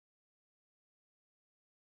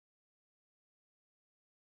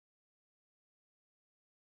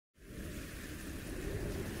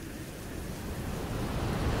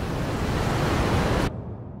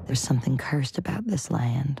There's something cursed about this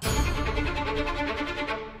land.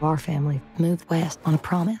 Our family moved west on a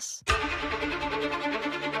promise.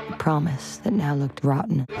 A promise that now looked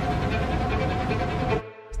rotten. There's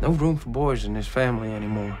no room for boys in this family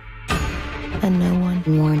anymore. And no one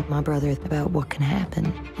warned my brother about what can happen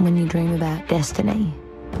when you dream about destiny.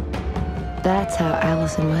 That's how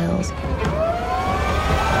Allison Wells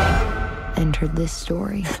entered this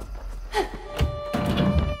story.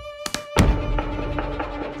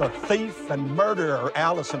 The thief and murderer,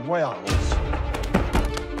 Allison Wells,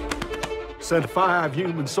 sent 5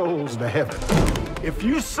 human souls to heaven. If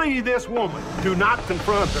you see this woman, do not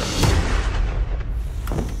confront her.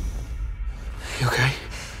 You okay?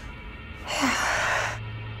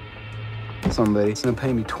 Somebody's gonna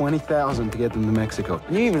pay me $20,000 to get them to Mexico.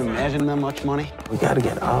 Can you even imagine that much money? We gotta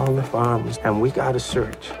get all the farmers, and we gotta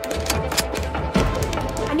search.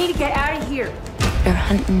 I need to get out of here. They're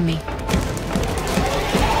hunting me.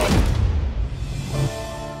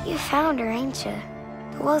 You found her, ain't you?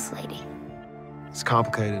 The Wells lady. It's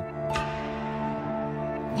complicated.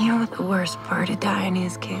 You know what the worst part of dying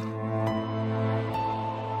is, kid?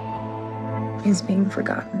 Is being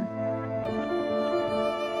forgotten.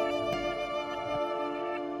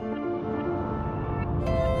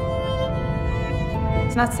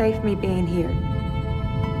 It's not safe me being here.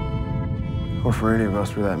 Or for any of us,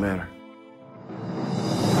 for that matter.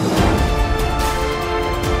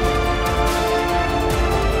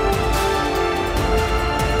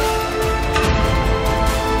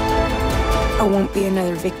 I won't be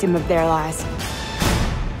another victim of their lies.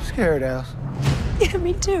 Scared, Alice. Yeah,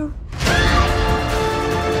 me too.